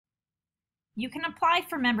You can apply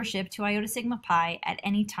for membership to Iota Sigma Pi at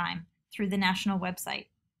any time through the national website.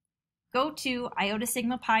 Go to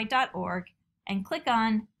iotasigmapi.org and click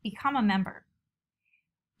on Become a Member.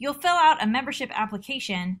 You'll fill out a membership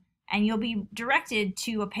application and you'll be directed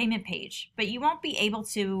to a payment page, but you won't be able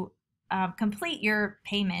to complete your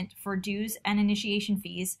payment for dues and initiation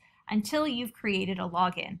fees until you've created a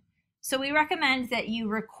login. So we recommend that you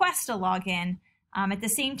request a login at the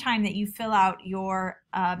same time that you fill out your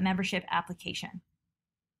membership application.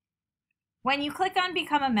 When you click on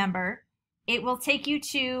Become a Member, it will take you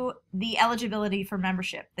to the eligibility for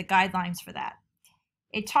membership, the guidelines for that.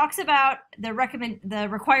 It talks about the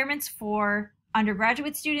requirements for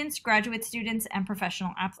undergraduate students, graduate students, and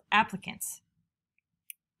professional applicants.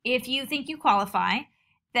 If you think you qualify,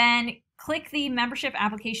 then click the membership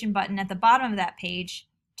application button at the bottom of that page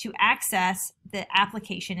to access the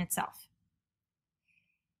application itself.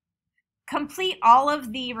 Complete all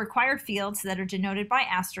of the required fields that are denoted by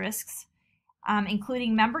asterisks,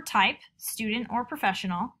 including member type, student or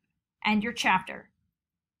professional, and your chapter.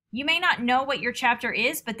 You may not know what your chapter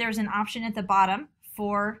is, but there's an option at the bottom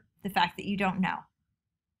for the fact that you don't know.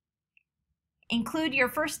 Include your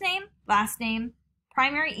first name, last name,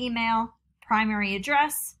 primary email, primary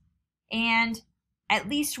address, and at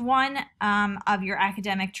least one of your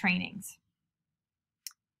academic trainings.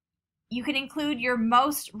 You can include your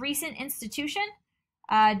most recent institution,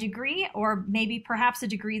 degree, or maybe perhaps a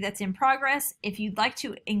degree that's in progress. If you'd like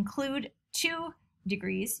to include 2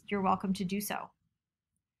 degrees, you're welcome to do so.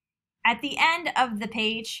 At the end of the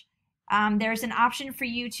page, there's an option for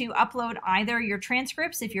you to upload either your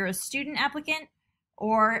transcripts if you're a student applicant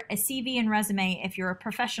or a CV and resume if you're a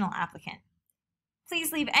professional applicant.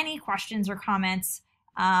 Please leave any questions or comments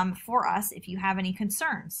for us if you have any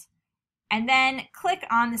concerns. And then click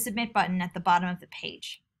on the Submit button at the bottom of the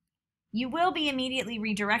page. You will be immediately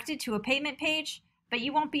redirected to a payment page, but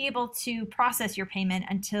you won't be able to process your payment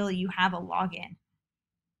until you have a login.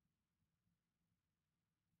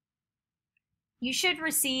 You should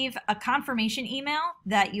receive a confirmation email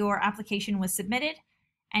that your application was submitted,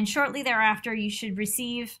 and shortly thereafter you should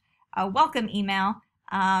receive a welcome email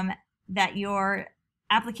that your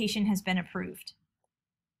application has been approved.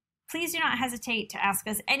 Please do not hesitate to ask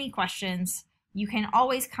us any questions. You can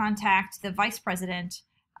always contact the Vice President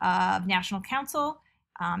of National Council,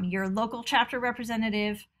 your local chapter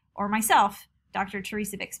representative, or myself, Dr.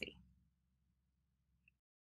 Teresa Bixby.